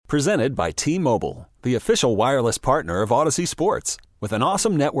Presented by T-Mobile, the official wireless partner of Odyssey Sports. With an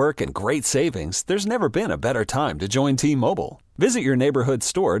awesome network and great savings, there's never been a better time to join T-Mobile. Visit your neighborhood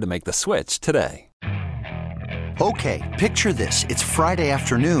store to make the switch today. Okay, picture this. It's Friday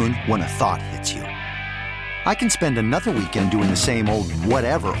afternoon when a thought hits you. I can spend another weekend doing the same old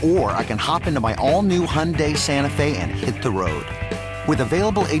whatever, or I can hop into my all-new Hyundai Santa Fe and hit the road. With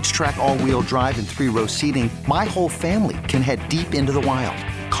available H-Track all-wheel drive and 3-row seating, my whole family can head deep into the wild.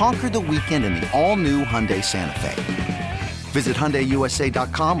 Conquer the weekend in the all-new Hyundai Santa Fe. Visit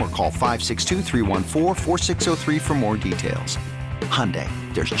HyundaiUSA.com or call 562-314-4603 for more details. Hyundai,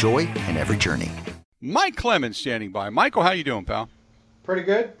 there's joy in every journey. Mike Clemens standing by. Michael, how you doing, pal? Pretty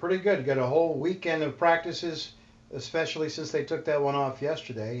good, pretty good. Got a whole weekend of practices, especially since they took that one off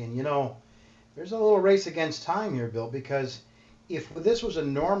yesterday. And, you know, there's a little race against time here, Bill, because if this was a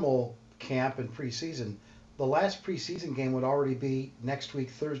normal camp and preseason, the last preseason game would already be next week,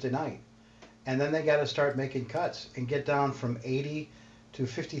 Thursday night. And then they got to start making cuts and get down from 80 to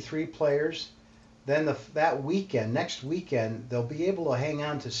 53 players. Then that weekend, next weekend, they'll be able to hang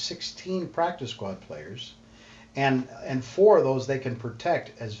on to 16 practice squad players. And 4 of those they can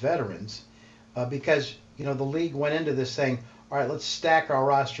protect as veterans because, you know, the league went into this saying, all right, let's stack our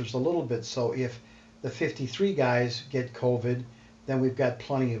rosters a little bit so if the 53 guys get COVID, then we've got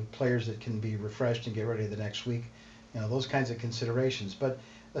plenty of players that can be refreshed and get ready the next week. You know, those kinds of considerations. But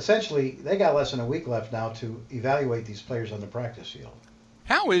essentially, they got less than a week left now to evaluate these players on the practice field.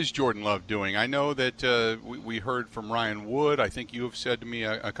 How is Jordan Love doing? I know that we heard from Ryan Wood. I think you have said to me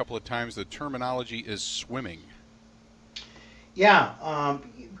a couple of times the terminology is swimming. Yeah,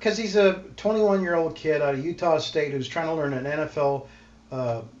 because he's a 21-year-old kid out of Utah State who's trying to learn an NFL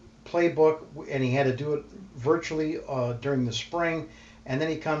playbook, and he had to do it virtually during the spring. And then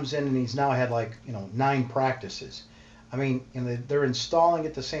he comes in and he's now had 9 practices. I mean, they're installing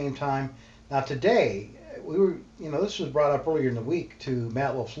at the same time. Now today, this was brought up earlier in the week to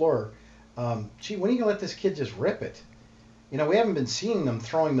Matt LaFleur. Gee, when are you going to let this kid just rip it? You know, we haven't been seeing them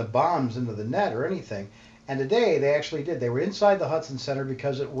throwing the bombs into the net or anything. And today they actually did. They were inside the Hudson Center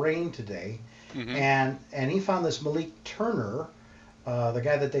because it rained today. Mm-hmm. And he found this Malik Turner, the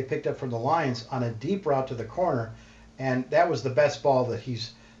guy that they picked up from the Lions, on a deep route to the corner. And that was the best ball that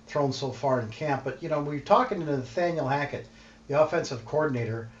he's thrown so far in camp. But, you know, we were talking to Nathaniel Hackett, the offensive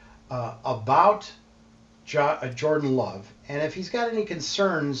coordinator, about Jordan Love, and if he's got any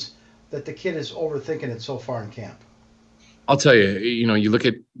concerns that the kid is overthinking it so far in camp. I'll tell you, you look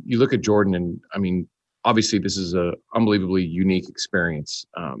at Jordan, and I mean, obviously this is a unbelievably unique experience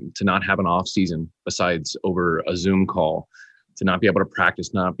to not have an off season besides over a Zoom call, to not be able to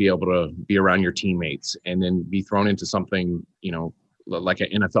practice, not be able to be around your teammates, and then be thrown into something, like an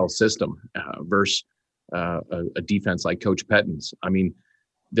NFL system versus a defense like Coach Pettin's. I mean,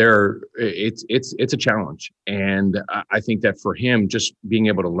 it's a challenge, and I think that for him, just being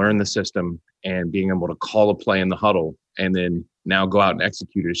able to learn the system and being able to call a play in the huddle and then now go out and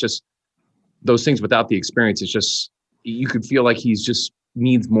execute it, it's just those things. Without the experience, it's just, you could feel like he's just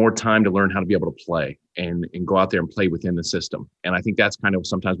needs more time to learn how to be able to play and go out there and play within the system. And I think that's kind of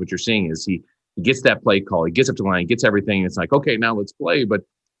sometimes what you're seeing is he gets that play call, he gets up to the line, he gets everything, and it's like, okay, now let's play. But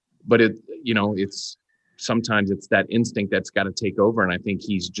it, it's sometimes it's that instinct that's got to take over. And I think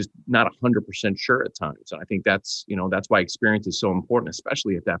he's just not 100% sure at times. And I think that's why experience is so important,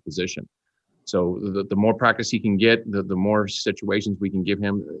 especially at that position. So the more practice he can get, the more situations we can give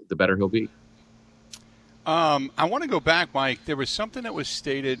him, the better he'll be. I want to go back, Mike. There was something that was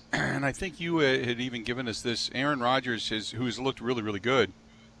stated, and I think you had even given us this. Aaron Rodgers, who's looked really, really good,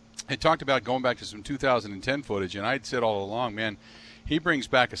 had talked about going back to some 2010 footage, and I'd said all along, man, he brings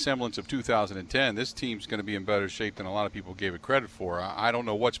back a semblance of 2010. This team's going to be in better shape than a lot of people gave it credit for. I don't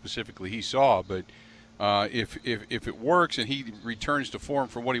know what specifically he saw, but if it works and he returns to form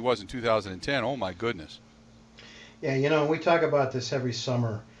for what he was in 2010, oh my goodness. Yeah, we talk about this every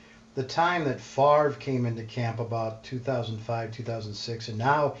summer. The time that Favre came into camp about 2005, 2006, and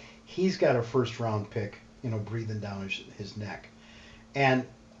now he's got a first-round pick, breathing down his neck. And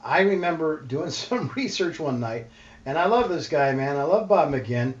I remember doing some research one night, and I love this guy, man. I love Bob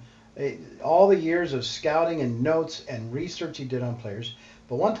McGinn. All the years of scouting and notes and research he did on players.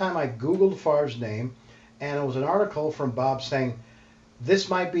 But one time I Googled Favre's name, and it was an article from Bob saying, this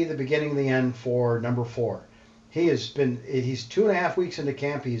might be the beginning of the end for number 4. He's 2.5 weeks into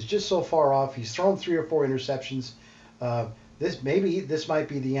camp. He's just so far off. He's thrown 3 or 4 interceptions. This might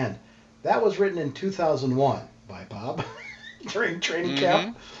be the end. That was written in 2001 by Bob during training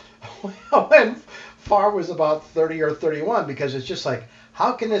camp. When Favre was about 30 or 31, because it's just like,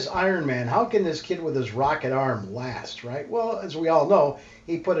 how can this Iron Man, how can this kid with his rocket arm last, right? Well, as we all know,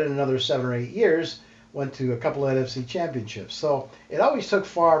 he put in another 7 or 8 years, went to a couple of NFC championships. So it always took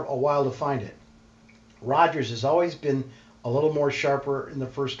a while to find it. Rodgers has always been a little more sharper in the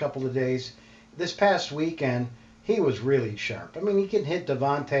first couple of days. This past weekend, he was really sharp. I mean, he can hit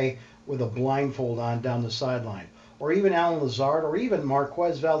Devontae with a blindfold on down the sideline, or even Alan Lazard, or even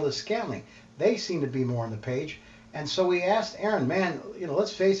Marquez Valdes-Scantling. They seem to be more on the page. And so we asked Aaron, man,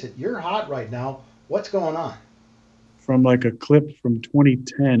 let's face it, you're hot right now. What's going on? From like a clip from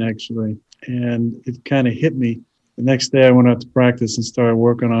 2010, actually, and it kind of hit me. The next day I went out to practice and started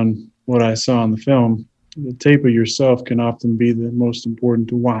working on what I saw on the film. The tape of yourself can often be the most important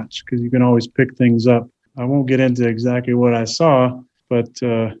to watch because you can always pick things up. I won't get into exactly what I saw, but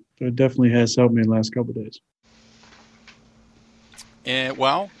it definitely has helped me in the last couple of days. And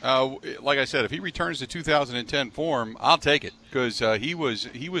like I said, if he returns to 2010 form, I'll take it because he was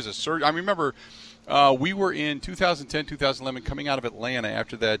a surge. I remember we were in 2010, 2011, coming out of Atlanta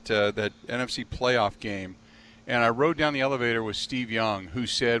after that NFC playoff game. And I rode down the elevator with Steve Young, who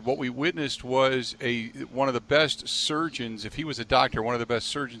said what we witnessed was one of the best surgeons, if he was a doctor, one of the best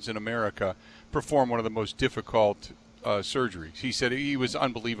surgeons in America, perform one of the most difficult surgeries. He said he was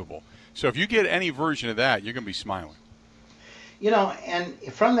unbelievable. So if you get any version of that, you're going to be smiling. And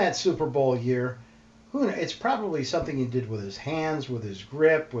from that Super Bowl year, it's probably something he did with his hands, with his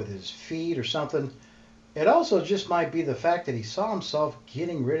grip, with his feet or something. It also just might be the fact that he saw himself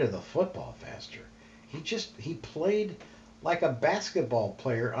getting rid of the football faster. He played like a basketball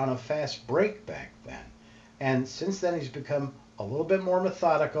player on a fast break back then. And since then he's become a little bit more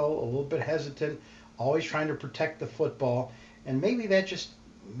methodical, a little bit hesitant, always trying to protect the football. And maybe that just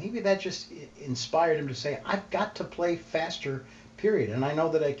inspired him to say, I've got to play faster, period. And I know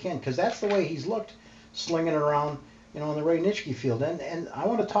that I can, because that's the way he's looked slinging around, on the Ray Nitschke field. And I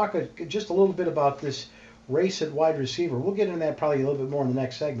want to talk just a little bit about this race at wide receiver. We'll get into that probably a little bit more in the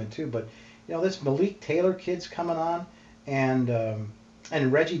next segment too. But this Malik Taylor kid's coming on, and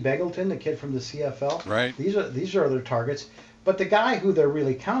Reggie Begelton, the kid from the CFL. Right. These are other targets. But the guy who they're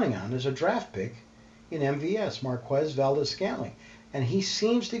really counting on is a draft pick in MVS, Marquez Valdes-Scantling. And he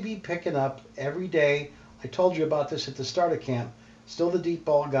seems to be picking up every day. I told you about this at the start of camp. Still the deep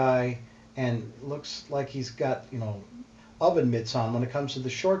ball guy, and looks like he's got, oven mitts on when it comes to the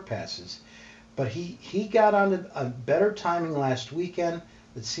short passes. But he got on a better timing last weekend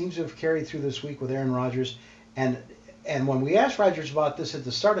that seems to have carried through this week with Aaron Rodgers. And when we asked Rodgers about this at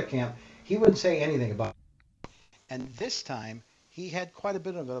the start of camp, he wouldn't say anything about it. And this time, he had quite a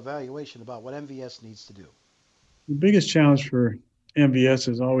bit of an evaluation about what MVS needs to do. The biggest challenge for MVS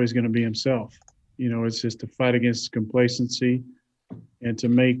is always going to be himself. It's just to fight against complacency and to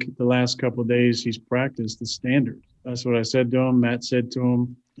make the last couple of days he's practiced the standard. That's what I said to him. Matt said to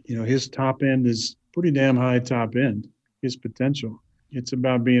him, his top end is pretty damn high top end, his potential. It's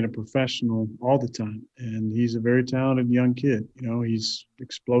about being a professional all the time. And he's a very talented young kid. He's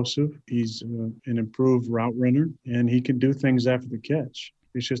explosive. He's an improved route runner, and he can do things after the catch.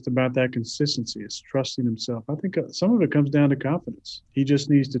 It's just about that consistency. It's trusting himself. I think some of it comes down to confidence. He just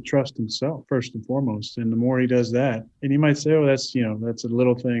needs to trust himself first and foremost. And the more he does that, and you might say, oh, that's a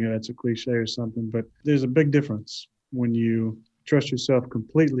little thing, or that's a cliche or something, but there's a big difference when you trust yourself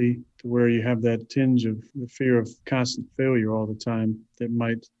completely to where you have that tinge of the fear of constant failure all the time that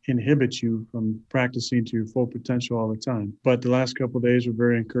might inhibit you from practicing to your full potential all the time. But the last couple of days were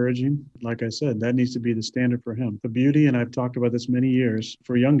very encouraging. Like I said, that needs to be the standard for him. The beauty, and I've talked about this many years,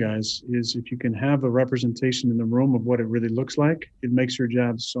 for young guys is if you can have a representation in the room of what it really looks like, it makes your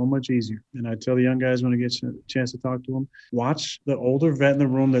job so much easier. And I tell the young guys when I get a chance to talk to them, watch the older vet in the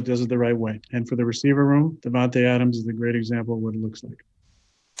room that does it the right way. And for the receiver room, Davante Adams is a great example of what it looks like.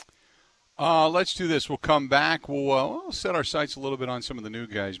 Let's do this. We'll come back. We'll set our sights a little bit on some of the new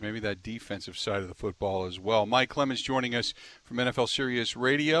guys, maybe that defensive side of the football as well. Mike Clemens joining us from NFL Sirius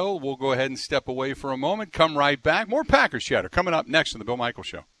Radio. We'll go ahead and step away for a moment. Come right back. More Packers chatter coming up next on The Bill Michaels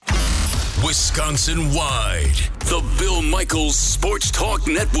Show. Wisconsin-wide, The Bill Michaels Sports Talk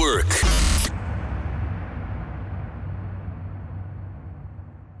Network.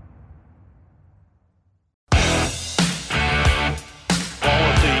 Ball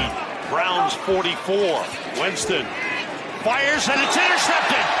at the Browns 44. Winston fires and it's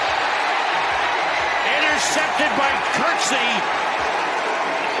intercepted. Intercepted by Kirksey.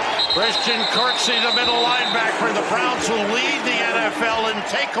 Christian Kirksey, the middle linebacker. The Browns will lead the NFL in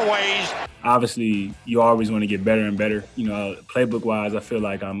takeaways. Obviously, you always want to get better and better. Playbook-wise, I feel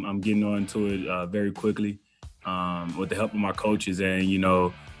like I'm getting on to it very quickly with the help of my coaches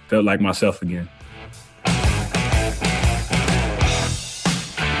and, felt like myself again.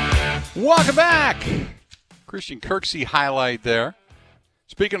 Welcome back. Christian Kirksey highlight there.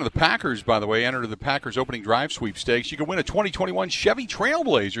 Speaking of the Packers, by the way, enter the Packers opening drive sweepstakes. You can win a 2021 Chevy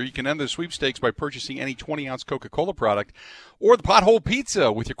Trailblazer. You can enter the sweepstakes by purchasing any 20-ounce Coca-Cola product or the Pothole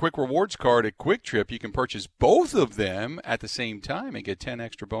Pizza with your Quick Rewards card at Quick Trip. You can purchase both of them at the same time and get 10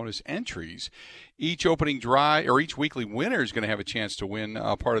 extra bonus entries. Each opening drive or each weekly winner is going to have a chance to win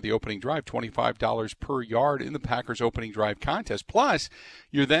part of the opening drive, $25 per yard in the Packers opening drive contest. Plus,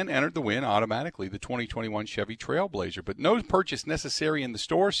 you're then entered to win automatically the 2021 Chevy Trailblazer. But no purchase necessary in the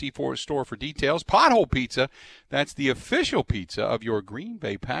store. See for store for details. Pothole Pizza, that's the official pizza of your Green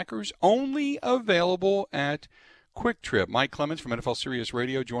Bay Packers, only available at Quick Trip. Mike Clemens from NFL Sirius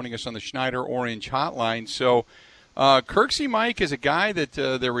Radio joining us on the Schneider Orange Hotline. So, Kirksey, Mike, is a guy that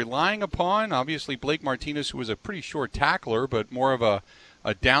they're relying upon. Obviously, Blake Martinez, who was a pretty short tackler, but more of a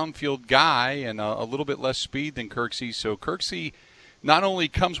downfield guy and a little bit less speed than Kirksey. So Kirksey not only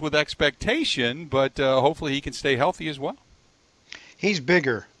comes with expectation, but hopefully he can stay healthy as well. He's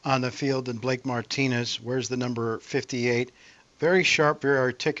bigger on the field than Blake Martinez. Wears the number 58. Very sharp, very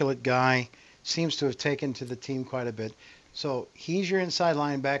articulate guy. Seems to have taken to the team quite a bit. So he's your inside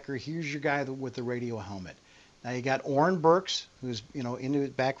linebacker. Here's your guy with the radio helmet. Now you got Oren Burks, who's into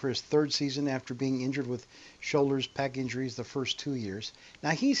it back for his third season after being injured with shoulders, pec injuries the first 2 years. Now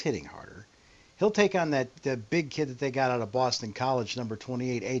he's hitting harder. He'll take on the big kid that they got out of Boston College, number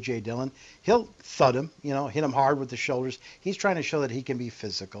 28, A.J. Dillon. He'll thud him, hit him hard with the shoulders. He's trying to show that he can be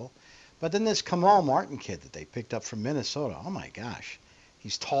physical. But then this Kamal Martin kid that they picked up from Minnesota, oh my gosh.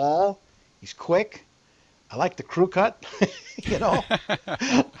 He's tall. He's quick. I like the crew cut.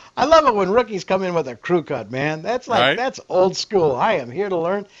 I love it when rookies come in with a crew cut, man. That's That's old school. I am here to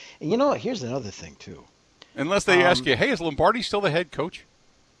learn. And you know what? Here's another thing, too. Unless they ask you, hey, is Lombardi still the head coach?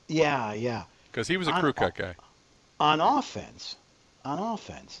 Yeah. Because he was a crew cut guy. On offense,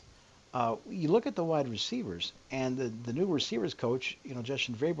 you look at the wide receivers, and the new receivers coach,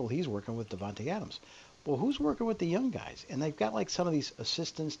 Justin Vrabel, he's working with Devontae Adams. Well, who's working with the young guys? And they've got like some of these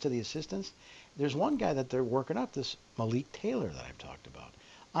assistants to the assistants. There's one guy that they're working up, this Malik Taylor that I've talked about.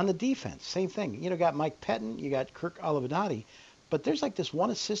 On the defense, same thing. You got Mike Pettin, you got Kirk Olivinati, but there's like this one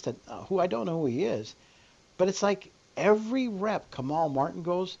assistant who I don't know who he is, but it's like every rep Kamal Martin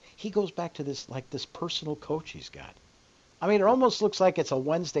goes, he goes back to this personal coach he's got. I mean, it almost looks like it's a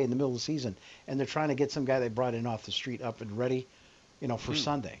Wednesday in the middle of the season, and they're trying to get some guy they brought in off the street up and ready, for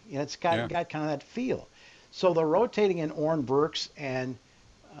Sunday. It's got kind of that feel. So they're rotating in Oren Burks and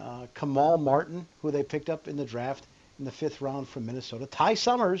Kamal Martin, who they picked up in the draft in the 5th round from Minnesota. Ty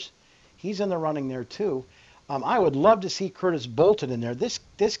Summers, he's in the running there too. I would love to see Curtis Bolton in there.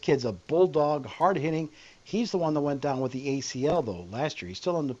 This kid's a bulldog, hard-hitting. He's the one that went down with the ACL, though, last year. He's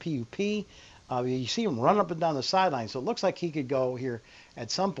still on the PUP. You see him run up and down the sideline, so it looks like he could go here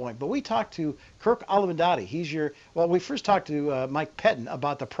at some point. But we talked to Kirk Olivinati. We first talked to Mike Pettin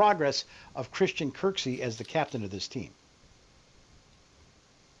about the progress of Christian Kirksey as the captain of this team.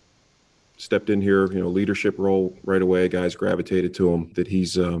 Stepped in here, leadership role right away. Guys gravitated to him. That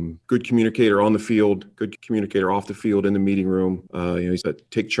he's good communicator on the field, good communicator off the field in the meeting room. He's a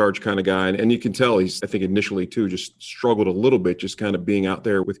take charge kind of guy, and you can tell he's, I think, initially too, just struggled a little bit, just kind of being out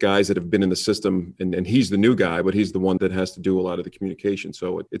there with guys that have been in the system, and he's the new guy, but he's the one that has to do a lot of the communication.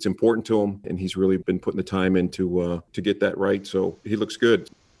 So it's important to him, and he's really been putting the time in to get that right. So he looks good.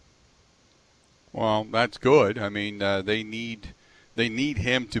 Well, that's good. I mean, they need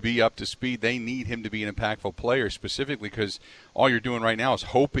him to be up to speed. They need him to be an impactful player, specifically because all you're doing right now is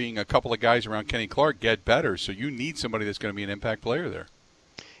hoping a couple of guys around Kenny Clark get better. So you need somebody that's going to be an impact player there.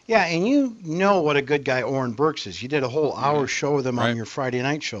 Yeah, and you know what a good guy Oren Burks is. You did a whole hour show with him on your Friday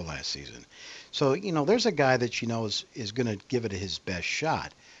night show last season. So, there's a guy that is going to give it his best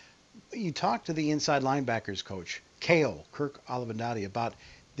shot. You talk to the inside linebackers coach, Kirk Olivinati, about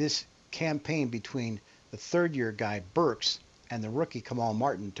this campaign between the third-year guy, Burks, and the rookie Kamal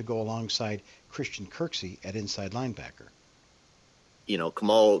Martin to go alongside Christian Kirksey at inside linebacker.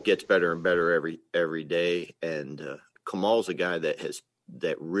 Kamal gets better and better every day, and Kamal's a guy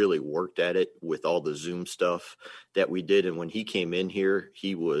that really worked at it with all the Zoom stuff that we did. And when he came in here,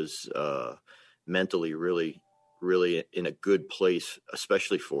 he was mentally really in a good place,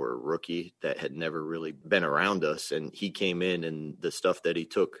 especially for a rookie that had never really been around us. And he came in, and the stuff that he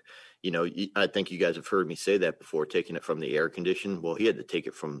took, I think you guys have heard me say that before, taking it from the air condition. Well, he had to take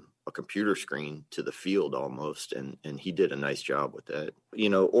it from a computer screen to the field almost, and he did a nice job with that.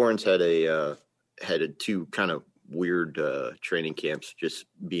 Oren's had two kind of weird training camps, just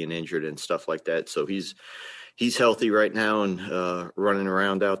being injured and stuff like that. So he's healthy right now and running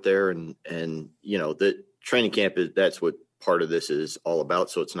around out there, and the training camp that's what part of this is all about.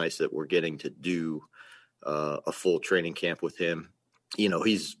 So it's nice that we're getting to do a full training camp with him. You know,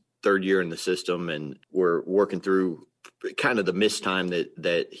 he's third year in the system, and we're working through kind of the missed time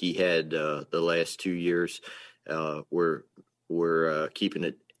that he had the last 2 years. We're keeping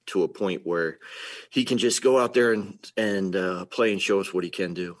it to a point where he can just go out there and play and show us what he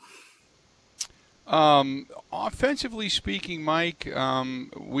can do. Offensively speaking, Mike,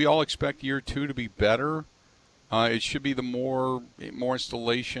 we all expect year 2 to be better. It should be the more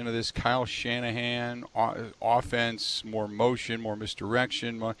installation of this Kyle Shanahan offense, more motion, more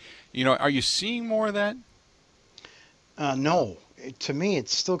misdirection. Are you seeing more of that? No. To me, it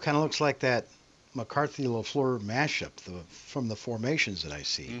still kind of looks like that McCarthy-LaFleur mashup from the formations that I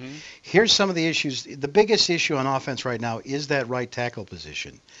see. Mm-hmm. Here's some of the issues. The biggest issue on offense right now is that right tackle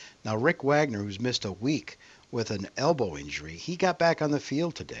position. Now, Rick Wagner, who's missed a week with an elbow injury, he got back on the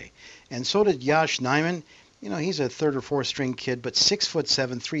field today. And so did Yosh Nijman. He's a third or fourth string kid, but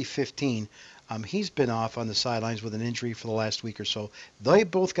 6'7", 315. He's been off on the sidelines with an injury for the last week or so. They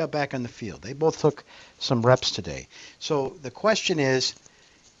both got back on the field. They both took some reps today. So the question is,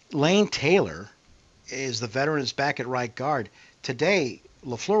 Lane Taylor is the veteran, is back at right guard. Today,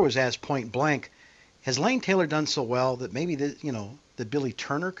 LaFleur was asked point blank, has Lane Taylor done so well that maybe that Billy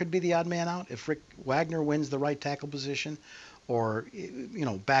Turner could be the odd man out if Rick Wagner wins the right tackle position, or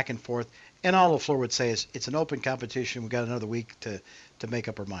back and forth. And all LaFleur would say is it's an open competition. We've got another week to make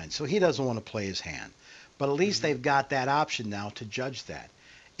up our mind. So he doesn't want to play his hand. But at least they've got that option now to judge that.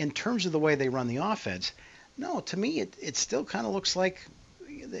 In terms of the way they run the offense, no, to me it still kind of looks like –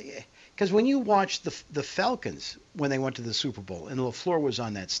 because when you watch the Falcons when they went to the Super Bowl and LaFleur was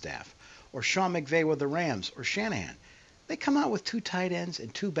on that staff, or Sean McVay with the Rams, or Shanahan, they come out with 2 tight ends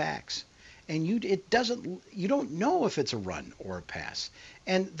and 2 backs. And you don't know if it's a run or a pass.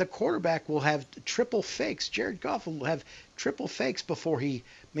 And the quarterback will have triple fakes. Jared Goff will have triple fakes before he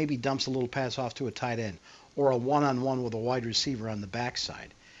maybe dumps a little pass off to a tight end or a one-on-one with a wide receiver on the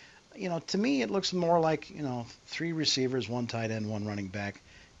backside. To me, it looks more like, 3 receivers, 1 tight end, 1 running back.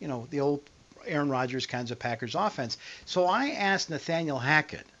 The old Aaron Rodgers kinds of Packers offense. So I asked Nathaniel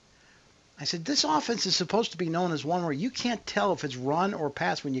Hackett, I said, this offense is supposed to be known as one where you can't tell if it's run or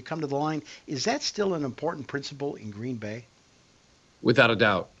pass when you come to the line. Is that still an important principle in Green Bay? Without a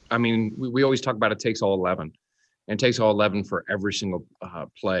doubt. I mean, we always talk about it takes all 11. And it takes all 11 for every single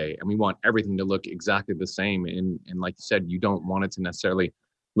play. And we want everything to look exactly the same. And like you said, you don't want it to necessarily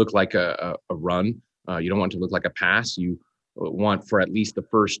look like a run. You don't want it to look like a pass. You want for at least the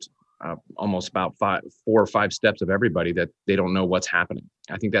first almost about 4 or 5 steps of everybody that they don't know what's happening.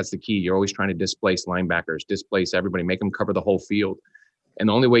 I think that's the key. You're always trying to displace linebackers, displace everybody, make them cover the whole field. And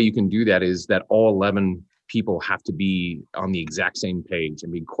the only way you can do that is that all 11 people have to be on the exact same page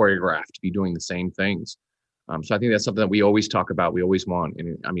and be choreographed to be doing the same things. So I think that's something that we always talk about. We always want.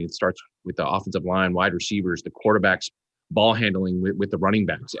 And it starts with the offensive line, wide receivers, the quarterbacks, ball handling with the running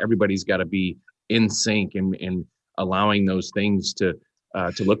backs. Everybody's got to be in sync and allowing those things to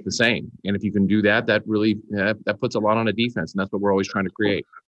look the same. And if you can do that, that really that puts a lot on a defense, and that's what we're always trying to create.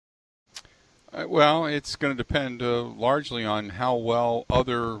 Well, it's going to depend largely on how well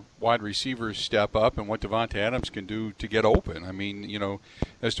other wide receivers step up and what Davante Adams can do to get open. I mean,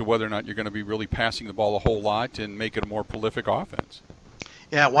 as to whether or not you're going to be really passing the ball a whole lot and make it a more prolific offense.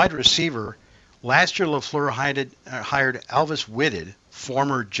 Yeah, wide receiver. Last year, LaFleur hired Alvis Whitted,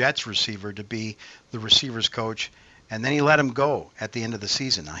 former Jets receiver, to be the receivers coach. And then he let him go at the end of the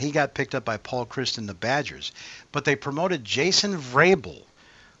season. Now, he got picked up by Paul Chryst and the Badgers. But they promoted Jason Vrabel,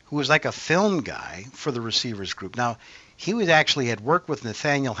 who was like a film guy for the receivers group. Now, he had worked with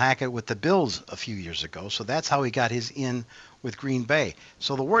Nathaniel Hackett with the Bills a few years ago, so that's how he got his in with Green Bay.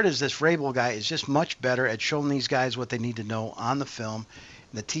 So the word is this Vrabel guy is just much better at showing these guys what they need to know on the film,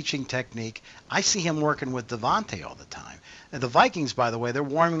 the teaching technique. I see him working with Davante all the time. And the Vikings, by the way, they're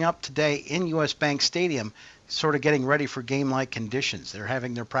warming up today in U.S. Bank Stadium, sort of getting ready for game-like conditions. They're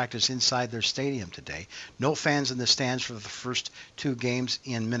having their practice inside their stadium today. No fans in the stands for the first 2 games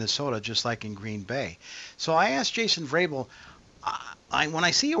in Minnesota, just like in Green Bay. So I asked Jason Vrabel, when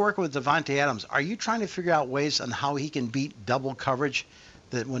I see you working with Davante Adams, are you trying to figure out ways on how he can beat double coverage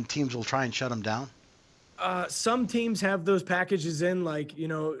that when teams will try and shut him down? Some teams have those packages in, like,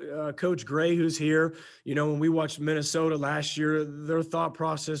 Coach Gray, who's here. When we watched Minnesota last year, their thought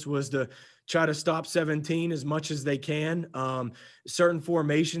process was to try to stop 17 as much as they can. Certain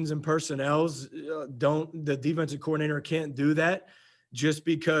formations and personnels the defensive coordinator can't do that just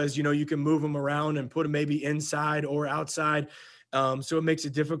because, you can move them around and put them maybe inside or outside. So it makes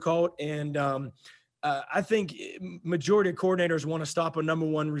it difficult. And I think majority of coordinators want to stop a number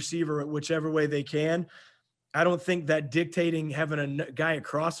 1 receiver whichever way they can. I don't think that dictating having a guy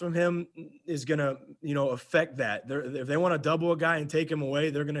across from him is going to, affect that. If they want to double a guy and take him away,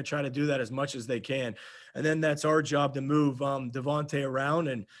 they're going to try to do that as much as they can. And then that's our job to move Devontae around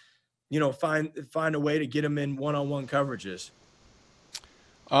and, find a way to get him in one-on-one coverages.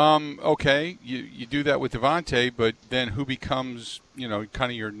 Okay, you do that with Devontae, but then who becomes,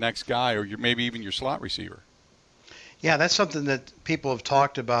 kind of your next guy or maybe even your slot receiver? Yeah, that's something that people have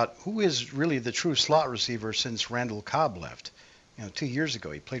talked about. Who is really the true slot receiver since Randall Cobb left? 2 years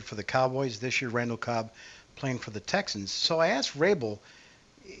ago, he played for the Cowboys. This year, Randall Cobb playing for the Texans. So I asked Rabel,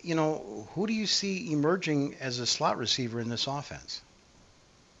 who do you see emerging as a slot receiver in this offense?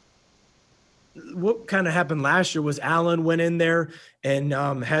 What kind of happened last year was Allen went in there and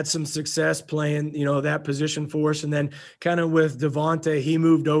had some success playing, that position for us. And then kind of with Devontae, he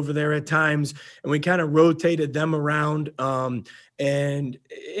moved over there at times and we kind of rotated them around. And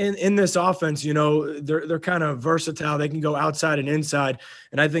in this offense, they're kind of versatile. They can go outside and inside.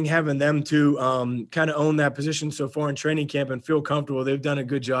 And I think having them to kind of own that position so far in training camp and feel comfortable, they've done a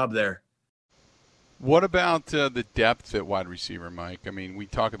good job there. What about the depth at wide receiver, Mike? I mean, we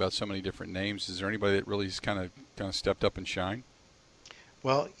talk about so many different names. Is there anybody that really has kind of stepped up and shined?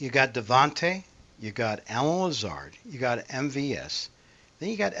 Well, you got Devontae, you got Allen Lazard, you got MVS, then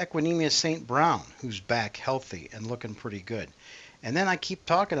you got Equanimeous St. Brown, who's back healthy and looking pretty good. And then I keep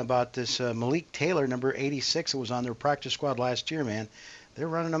talking about this Malik Taylor, number 86, that was on their practice squad last year, man. They're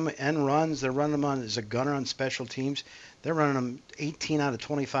running them end runs. They're running them as a gunner on special teams. They're running them 18 out of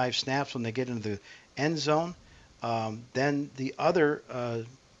 25 snaps when they get into the end zone. Then the other,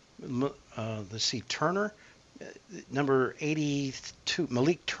 Turner, number 82,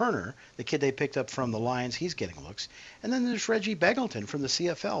 Malik Turner, the kid they picked up from the Lions, he's getting looks. And then there's Reggie Begelton from the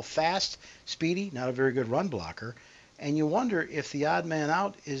CFL, fast, speedy, not a very good run blocker. And you wonder if the odd man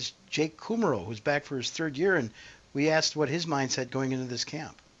out is Jake Kumerow, who's back for his third year, and we asked what his mindset going into this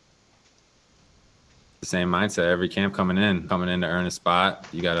camp. The same mindset every camp coming in to earn a spot.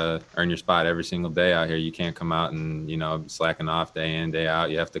 You got to earn your spot every single day out here. You can't come out and, slacking off day in, day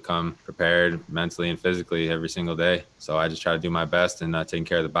out. You have to come prepared mentally and physically every single day. So I just try to do my best and taking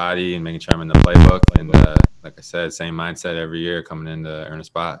care of the body and making sure I'm in the playbook. And like I said, same mindset every year coming in to earn a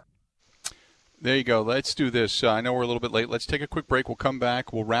spot. There you go. Let's do this. I know we're a little bit late. Let's take a quick break. We'll come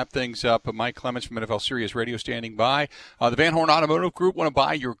back. We'll wrap things up. Mike Clemens from NFL Sirius Radio standing by. The Van Horn Automotive Group want to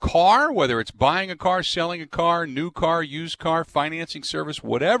buy your car, whether it's buying a car, selling a car, new car, used car, financing service,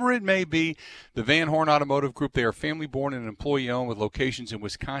 whatever it may be. The Van Horn Automotive Group, they are family-born and employee-owned with locations in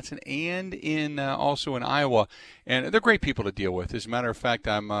Wisconsin and in also in Iowa. And they're great people to deal with. As a matter of fact,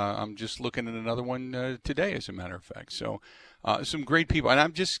 I'm just looking at another one today, as a matter of fact. So some great people. And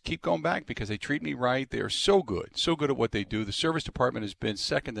I'm just keep going back because they treat me right. They are so good at what they do. The service department has been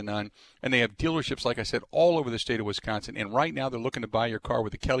second to none. And they have dealerships, like I said, all over the state of Wisconsin. And right now they're looking to buy your car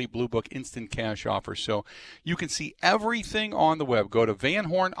with the Kelley Blue Book instant cash offer. So you can see everything on the web. Go to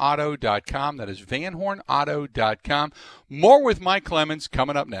vanhornauto.com. That is vanhornauto.com. More with Mike Clemens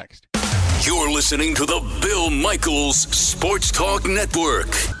coming up next. You're listening to the Bill Michaels Sports Talk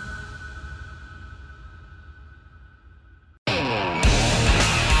Network.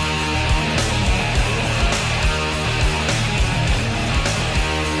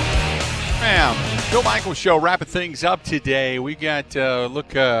 Bill Michaels Show, wrapping things up today. We got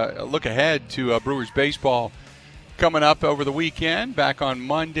look ahead to Brewers baseball coming up over the weekend. Back on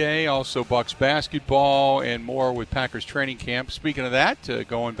Monday, also Bucks basketball and more with Packers training camp. Speaking of that,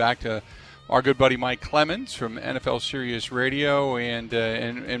 going back to our good buddy Mike Clemens from NFL Sirius Radio,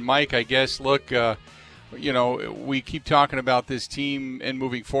 and Mike, I guess, look. We keep talking about this team and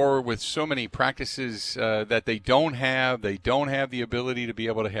moving forward with so many practices that they don't have. They don't have the ability to be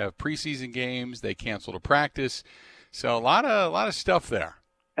able to have preseason games. They canceled a practice. So a lot of stuff there.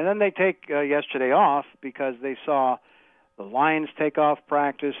 And then they take yesterday off because they saw the Lions take off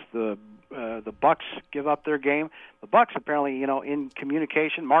practice, the Bucks give up their game. The Bucks apparently, in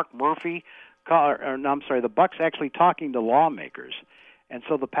communication, Mark Murphy, the Bucks actually talking to lawmakers. And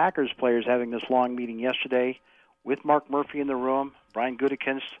so the Packers players having this long meeting yesterday with Mark Murphy in the room, Brian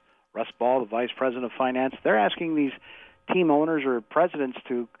Gutekunst, Russ Ball, the Vice President of Finance. They're asking these team owners or presidents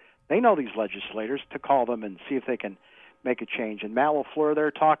they know these legislators, to call them and see if they can make a change. And Matt LaFleur,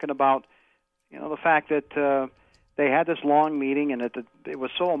 they're talking about, the fact that they had this long meeting and it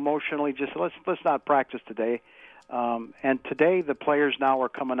was so emotionally just, let's not practice today. And today the players now are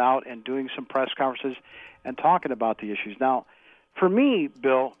coming out and doing some press conferences and talking about the issues. Now, for me,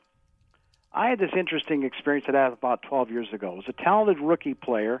 Bill, I had this interesting experience that I had about 12 years ago. It was a talented rookie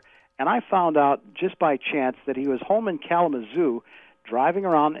player, and I found out just by chance that he was home in Kalamazoo driving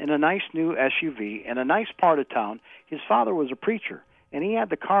around in a nice new SUV in a nice part of town. His father was a preacher, and he had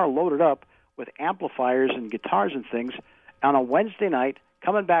the car loaded up with amplifiers and guitars and things on a Wednesday night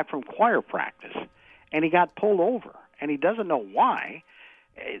coming back from choir practice. And he got pulled over, and he doesn't know why.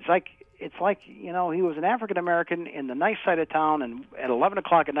 It's like he was an African American in the nice side of town, and at 11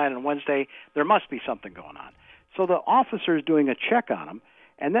 o'clock at night on Wednesday, there must be something going on. So the officer is doing a check on him,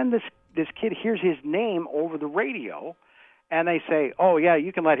 and then this kid hears his name over the radio, and they say, "Oh yeah,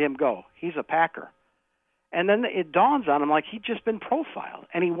 you can let him go. He's a Packer." And then it dawns on him like he'd just been profiled,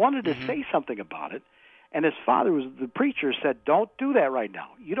 and he wanted to say something about it. And his father, was the preacher, said, "Don't do that right now.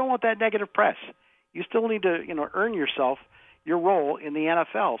 You don't want that negative press. You still need to, earn yourself your role in the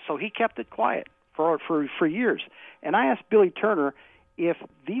NFL." So he kept it quiet for years. And I asked Billy Turner if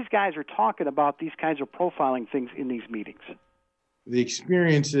these guys are talking about these kinds of profiling things in these meetings. The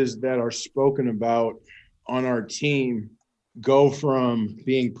experiences that are spoken about on our team go from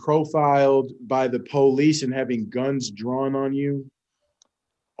being profiled by the police and having guns drawn on you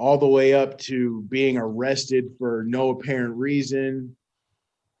all the way up to being arrested for no apparent reason.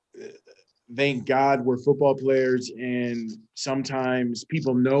 Thank God we're football players, and sometimes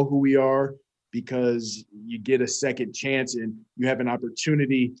people know who we are because you get a second chance and you have an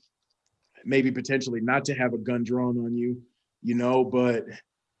opportunity, maybe potentially not to have a gun drawn on you, but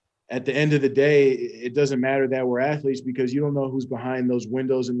at the end of the day, it doesn't matter that we're athletes because you don't know who's behind those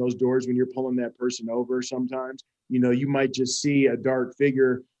windows and those doors when you're pulling that person over sometimes. You might just see a dark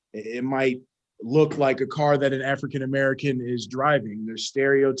figure. It might look like a car that an African-American is driving. There's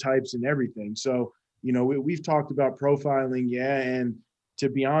stereotypes and everything. So, we've talked about profiling. Yeah. And to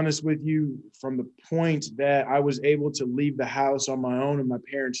be honest with you, from the point that I was able to leave the house on my own and my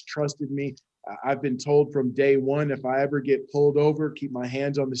parents trusted me, I've been told from day one, if I ever get pulled over, keep my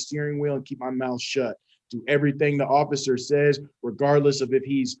hands on the steering wheel and keep my mouth shut. Do everything the officer says, regardless of if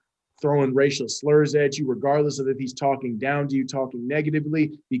he's throwing racial slurs at you, regardless of if he's talking down to you, talking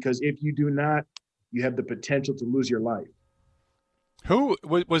negatively, because if you do not, you have the potential to lose your life. Who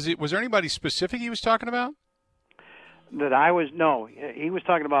was it? Was there anybody specific he was talking about? No, he was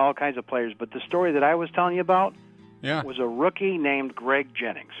talking about all kinds of players, but the story that I was telling you about was a rookie named Greg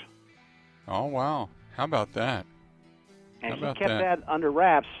Jennings. Oh, wow. How about that? And he kept that under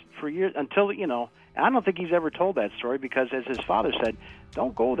wraps for years until, I don't think he's ever told that story because, as his father said,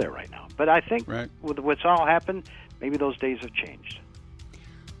 don't go there right now. But I think with what's all happened, maybe those days have changed.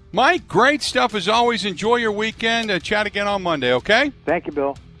 Mike, great stuff as always. Enjoy your weekend. Chat again on Monday, okay? Thank you,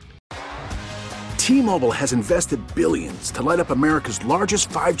 Bill. T-Mobile has invested billions to light up America's largest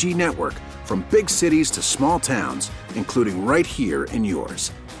 5G network, from big cities to small towns, including right here in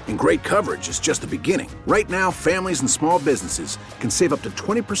yours. And great coverage is just the beginning. Right now, families and small businesses can save up to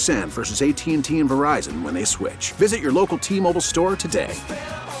 20% versus AT&T and Verizon when they switch. Visit your local T-Mobile store today.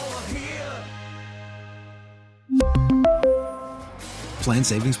 Plan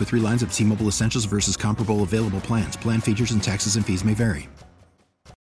savings with 3 lines of T-Mobile Essentials versus comparable available plans. Plan features and taxes and fees may vary.